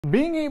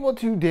Being able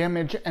to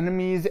damage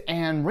enemies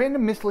and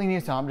random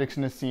miscellaneous objects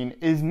in a scene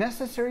is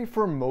necessary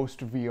for most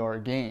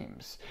VR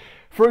games.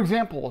 For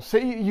example,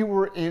 say you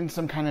were in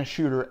some kind of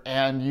shooter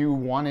and you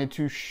wanted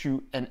to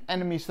shoot an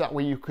enemy so that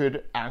way you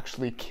could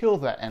actually kill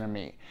that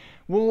enemy.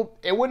 Well,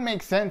 it wouldn't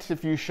make sense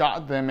if you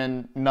shot them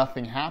and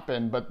nothing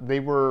happened, but they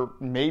were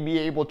maybe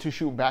able to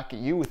shoot back at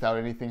you without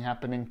anything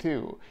happening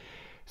too.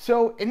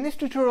 So in this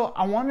tutorial,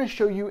 I want to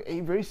show you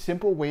a very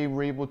simple way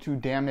we're able to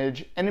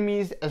damage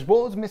enemies as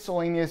well as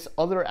miscellaneous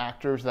other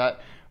actors that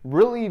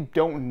really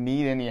don't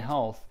need any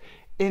health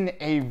in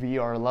a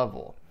VR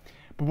level.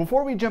 But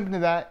before we jump into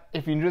that,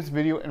 if you enjoyed this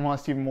video and want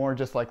to see more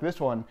just like this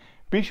one,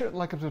 be sure to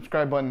like and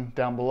subscribe button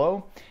down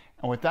below.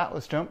 And with that,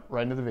 let's jump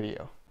right into the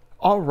video.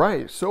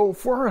 Alright, so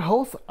for our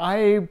health,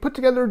 I put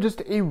together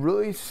just a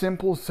really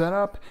simple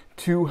setup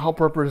to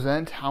help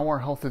represent how our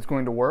health is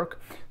going to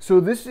work. So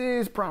this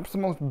is perhaps the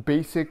most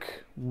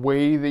basic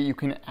way that you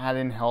can add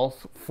in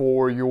health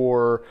for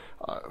your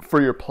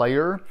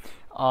player,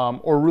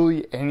 or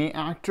really any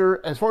actor.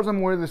 As far as I'm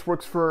aware, this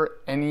works for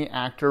any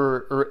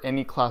actor or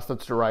any class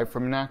that's derived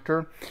from an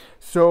actor.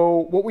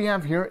 So what we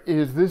have here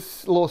is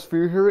this little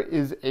sphere here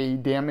is a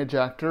damage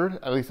actor,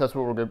 at least that's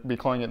what we're going to be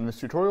calling it in this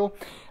tutorial.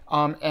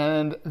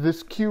 And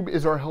this cube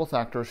is our health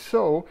actor.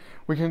 So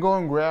we can go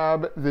and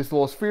grab this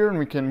little sphere and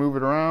we can move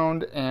it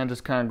around and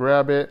just kind of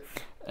grab it.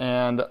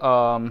 And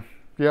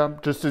yeah,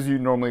 just as you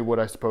normally would,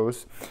 I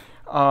suppose.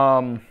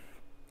 And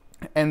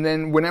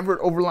then whenever it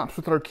overlaps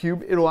with our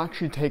cube, it'll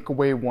actually take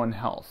away 1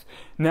 health.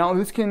 Now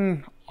this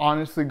can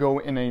honestly go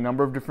in a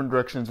number of different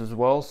directions as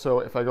well. So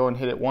if I go and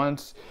hit it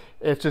once,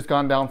 it's just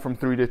gone down from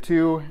 3 to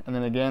 2. And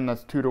then again,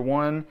 that's 2 to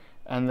 1.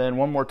 And then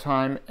one more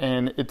time,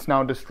 and it's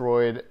now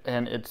destroyed,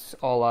 and it's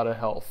all out of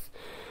health.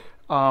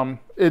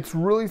 It's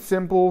really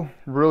simple,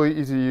 really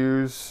easy to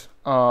use.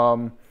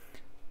 Why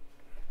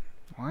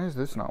is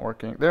this not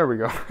working? There we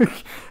go.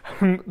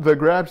 The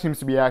grab seems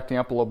to be acting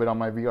up a little bit on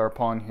my VR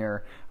pawn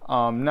here.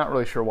 Not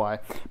really sure why.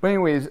 But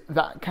anyways,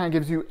 that kind of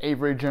gives you a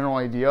very general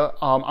idea.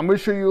 I'm going to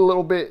show you a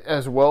little bit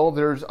as well.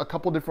 There's a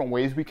couple different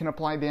ways we can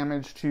apply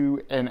damage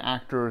to an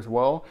actor as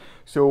well.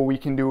 So we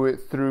can do it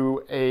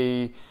through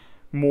a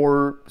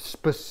more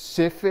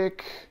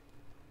specific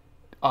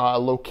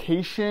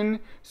location,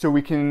 so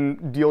we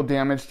can deal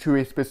damage to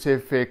a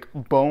specific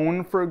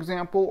bone, for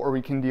example, or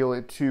we can deal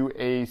it to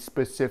a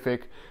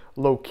specific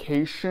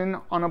location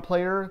on a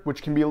player,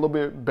 which can be a little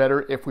bit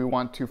better if we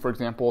want to, for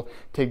example,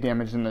 take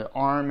damage in the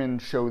arm and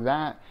show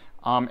that.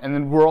 And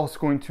then we're also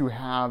going to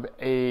have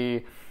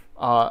a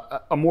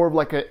more of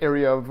like an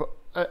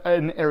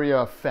area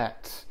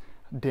effect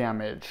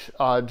damage,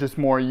 just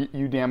more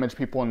you damage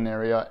people in an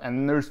area,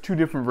 and there's 2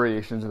 different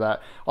variations of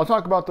that. I'll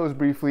talk about those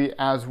briefly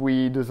as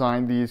we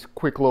design these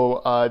quick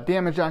little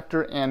damage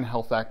actor and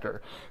health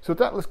actor. So with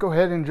that, let's go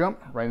ahead and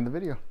jump right into the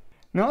video.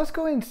 Now let's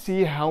go ahead and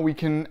see how we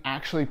can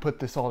actually put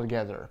this all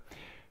together.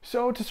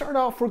 So to start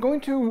off, we're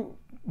going to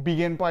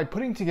begin by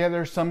putting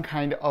together some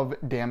kind of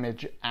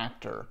damage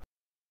actor.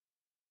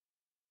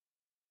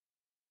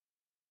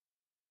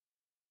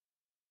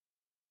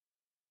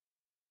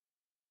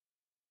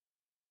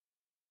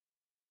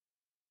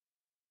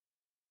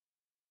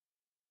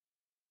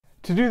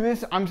 To do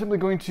this, I'm simply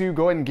going to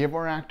go ahead and give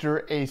our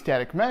actor a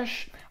static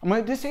mesh. I'm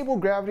going to disable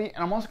gravity,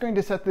 and I'm also going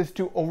to set this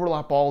to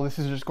overlap all. This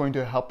is just going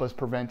to help us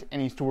prevent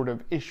any sort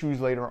of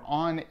issues later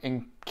on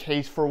in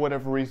case for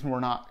whatever reason we're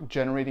not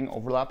generating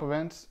overlap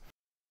events.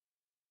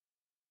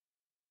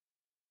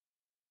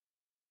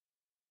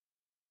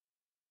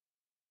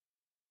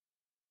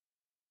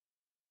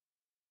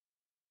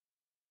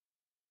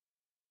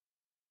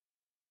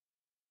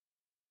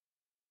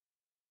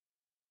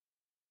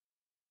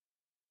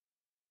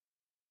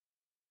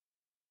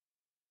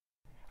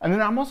 And then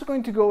I'm also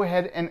going to go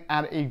ahead and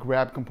add a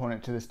grab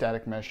component to the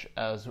static mesh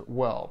as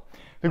well.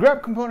 The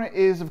grab component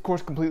is, of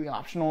course, completely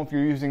optional. If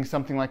you're using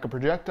something like a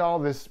projectile,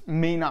 this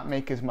may not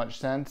make as much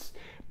sense,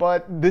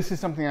 but this is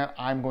something that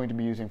I'm going to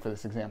be using for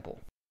this example.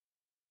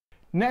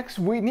 Next,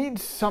 we need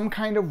some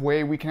kind of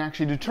way we can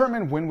actually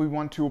determine when we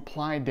want to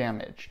apply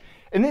damage.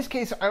 In this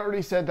case, I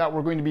already said that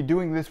we're going to be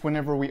doing this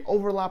whenever we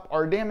overlap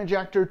our damage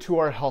actor to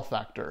our health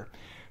actor.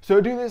 So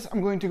to do this,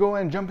 I'm going to go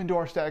and jump into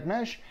our static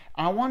mesh.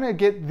 I want to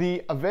get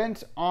the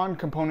event on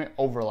component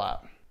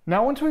overlap.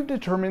 Now, once we've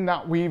determined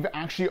that we've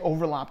actually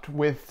overlapped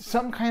with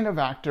some kind of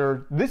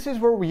actor, this is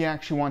where we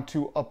actually want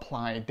to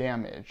apply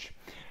damage.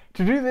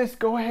 To do this,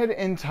 go ahead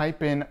and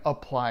type in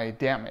apply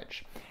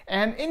damage.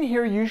 And in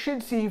here, you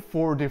should see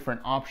 4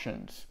 different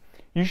options.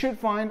 You should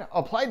find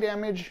apply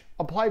damage,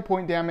 apply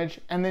point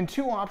damage, and then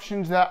 2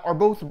 options that are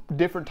both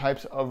different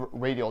types of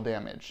radial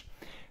damage.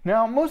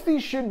 Now, most of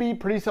these should be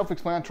pretty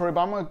self-explanatory,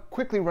 but I'm going to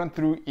quickly run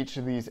through each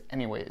of these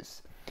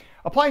anyways.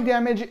 Apply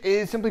damage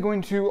is simply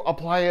going to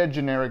apply a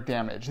generic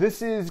damage.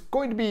 This is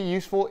going to be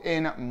useful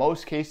in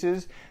most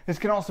cases. This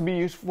can also be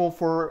useful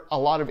for a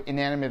lot of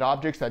inanimate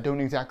objects that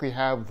don't exactly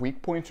have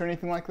weak points or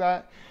anything like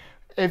that.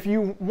 If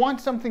you want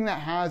something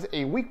that has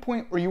a weak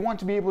point, or you want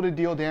to be able to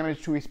deal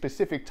damage to a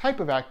specific type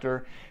of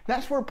actor,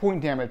 that's where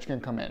point damage can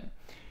come in.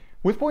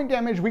 With point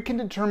damage, we can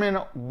determine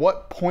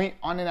what point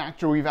on an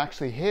actor we've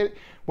actually hit,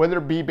 whether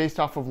it be based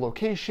off of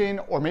location,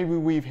 or maybe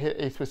we've hit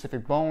a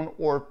specific bone,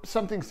 or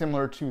something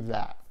similar to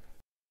that.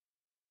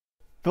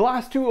 The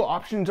last two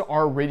options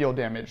are radial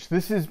damage.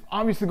 This is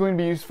obviously going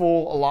to be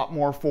useful a lot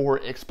more for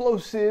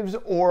explosives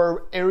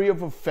or area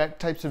of effect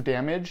types of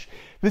damage.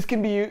 This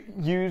can be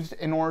used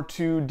in order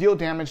to deal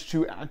damage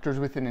to actors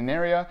within an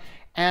area,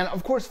 and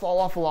of course fall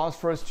off allows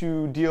for us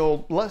to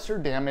deal lesser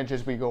damage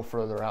as we go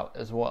further out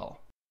as well.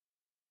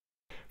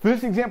 For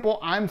this example,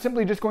 I'm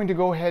simply just going to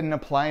go ahead and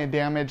apply a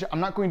damage. I'm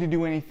not going to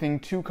do anything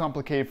too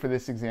complicated for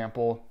this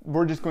example.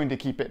 We're just going to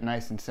keep it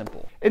nice and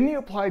simple. In the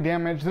apply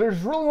damage,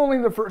 there's really only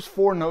the first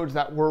 4 nodes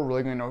that we're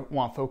really going to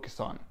want to focus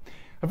on.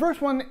 The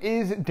first one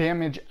is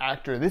damage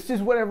actor. This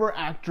is whatever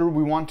actor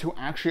we want to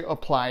actually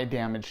apply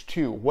damage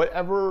to,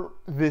 whatever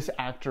this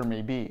actor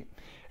may be.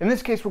 In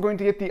this case, we're going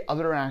to get the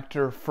other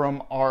actor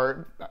from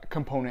our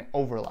component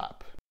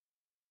overlap.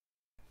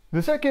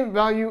 The second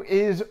value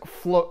is a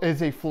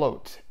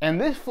float,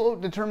 and this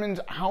float determines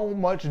how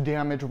much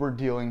damage we're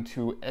dealing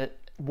to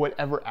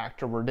whatever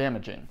actor we're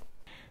damaging.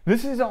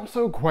 This is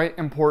also quite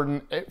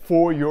important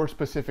for your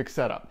specific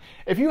setup.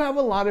 If you have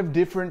a lot of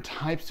different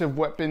types of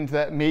weapons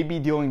that may be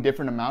dealing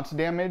different amounts of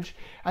damage,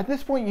 at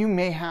this point you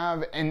may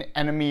have an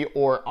enemy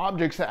or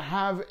objects that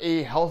have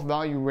a health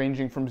value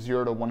ranging from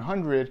 0 to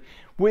 100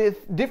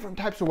 with different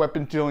types of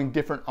weapons dealing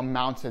different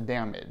amounts of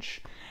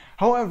damage.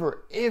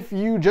 However, if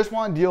you just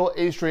want to deal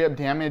a straight up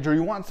damage, or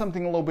you want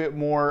something a little bit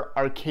more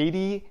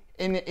arcadey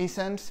in a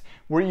sense,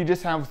 where you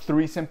just have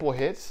 3 simple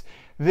hits,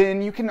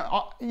 then you can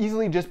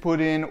easily just put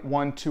in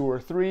 1, 2,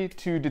 or 3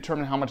 to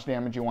determine how much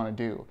damage you want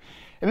to do.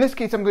 In this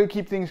case, I'm going to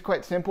keep things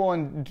quite simple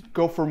and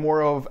go for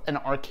more of an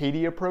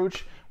arcadey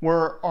approach,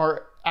 where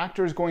our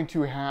actor is going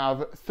to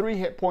have 3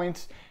 hit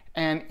points,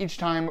 and each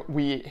time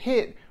we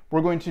hit, we're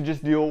going to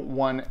just deal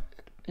 1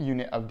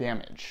 unit of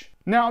damage.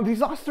 Now, these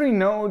last 3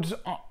 nodes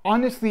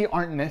honestly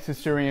aren't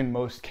necessary in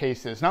most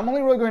cases. Now, I'm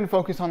only really going to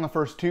focus on the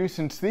first 2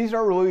 since these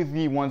are really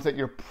the ones that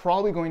you're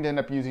probably going to end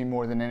up using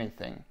more than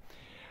anything.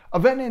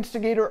 Event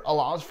Instigator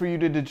allows for you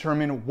to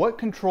determine what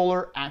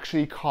controller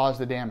actually caused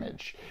the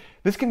damage.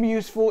 This can be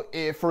useful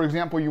if, for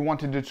example, you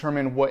want to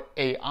determine what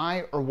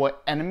AI or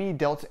what enemy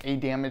dealt a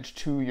damage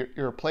to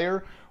your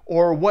player,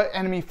 or what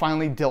enemy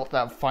finally dealt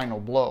that final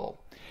blow.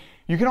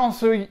 You can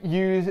also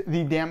use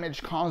the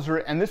damage causer,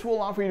 and this will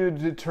allow for you to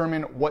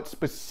determine what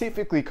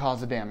specifically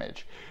caused the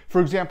damage.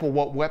 For example,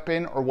 what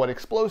weapon or what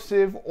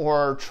explosive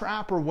or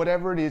trap or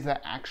whatever it is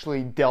that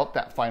actually dealt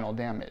that final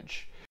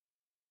damage.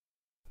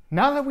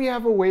 Now that we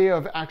have a way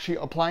of actually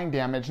applying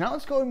damage, now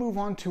let's go and move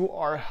on to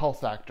our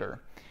health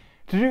actor.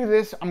 To do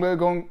this, I'm going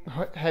to go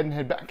ahead and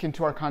head back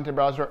into our content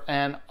browser,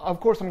 and of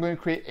course I'm going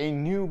to create a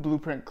new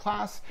blueprint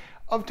class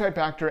of type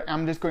actor, and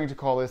I'm just going to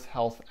call this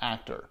health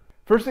actor.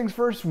 First things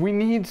first, we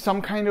need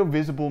some kind of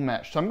visible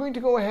mesh. So I'm going to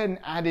go ahead and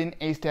add in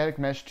a static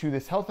mesh to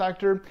this health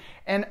actor.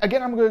 And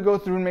again, I'm going to go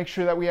through and make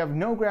sure that we have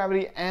no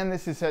gravity and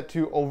this is set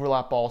to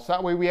overlap all. So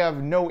that way we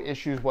have no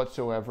issues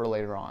whatsoever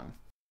later on.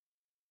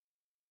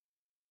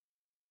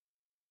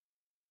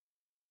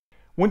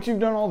 Once you've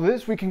done all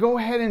this, we can go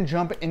ahead and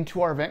jump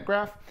into our event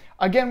graph.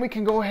 Again, we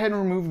can go ahead and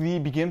remove the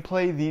begin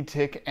play, the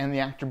tick, and the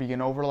actor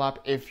begin overlap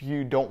if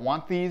you don't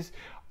want these.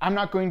 I'm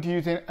not going to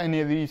use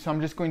any of these, so I'm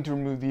just going to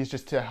remove these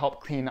just to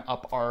help clean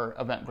up our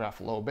event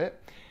graph a little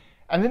bit.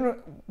 And then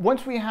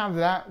once we have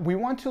that, we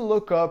want to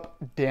look up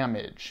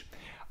damage.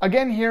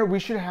 Again, here we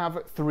should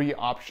have 3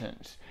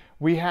 options.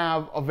 We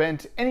have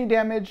event any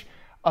damage,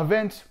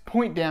 event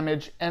point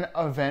damage, and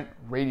event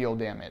radial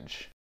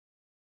damage.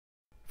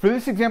 For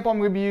this example, I'm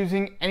going to be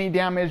using any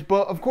damage,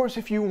 but of course,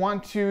 if you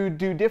want to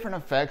do different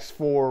effects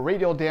for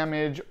radial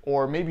damage,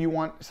 or maybe you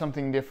want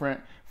something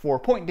different for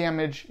point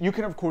damage, you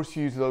can of course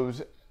use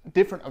those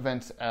different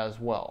events as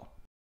well.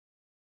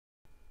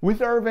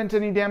 With our event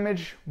any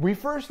damage, we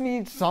first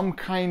need some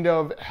kind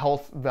of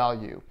health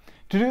value.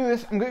 To do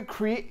this, I'm going to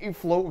create a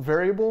float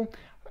variable,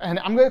 and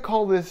I'm going to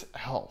call this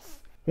health.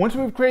 Once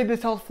we've created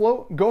this health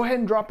float, go ahead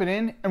and drop it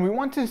in, and we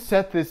want to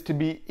set this to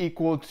be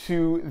equal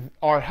to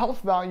our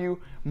health value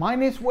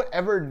minus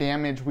whatever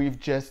damage we've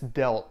just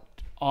dealt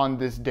on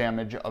this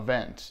damage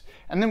event.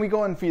 And then we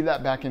go and feed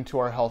that back into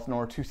our health in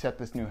order to set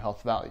this new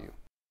health value.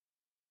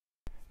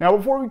 Now,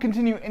 before we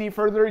continue any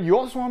further, you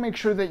also want to make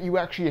sure that you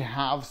actually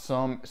have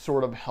some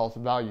sort of health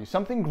value,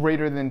 something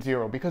greater than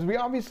 0, because we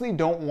obviously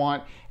don't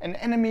want an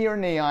enemy or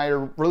an AI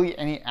or really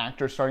any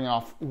actor starting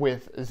off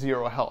with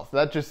 0 health.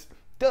 That just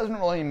doesn't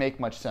really make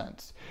much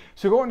sense.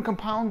 So go and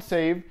compile and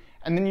save,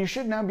 and then you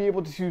should now be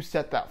able to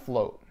set that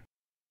float.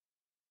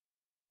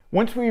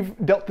 Once we've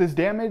dealt this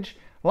damage,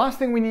 the last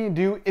thing we need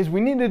to do is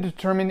we need to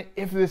determine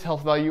if this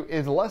health value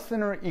is less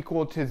than or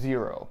equal to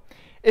 0.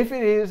 If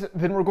it is,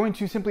 then we're going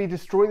to simply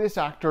destroy this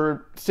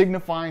actor,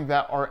 signifying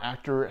that our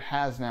actor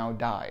has now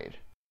died.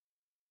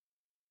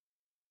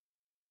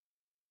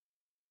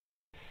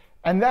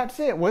 And that's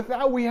it. With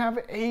that, we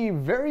have a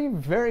very,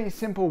 very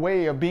simple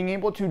way of being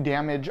able to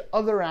damage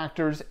other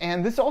actors,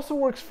 and this also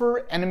works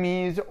for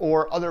enemies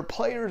or other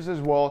players as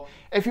well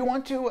if you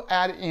want to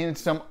add in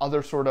some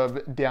other sort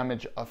of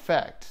damage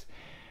effects.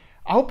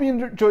 I hope you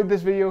enjoyed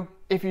this video.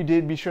 If you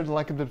did, be sure to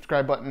like and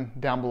subscribe button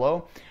down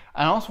below.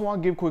 I also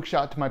want to give a quick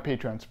shout out to my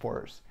Patreon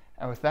supporters.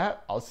 And with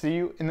that, I'll see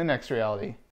you in the next reality.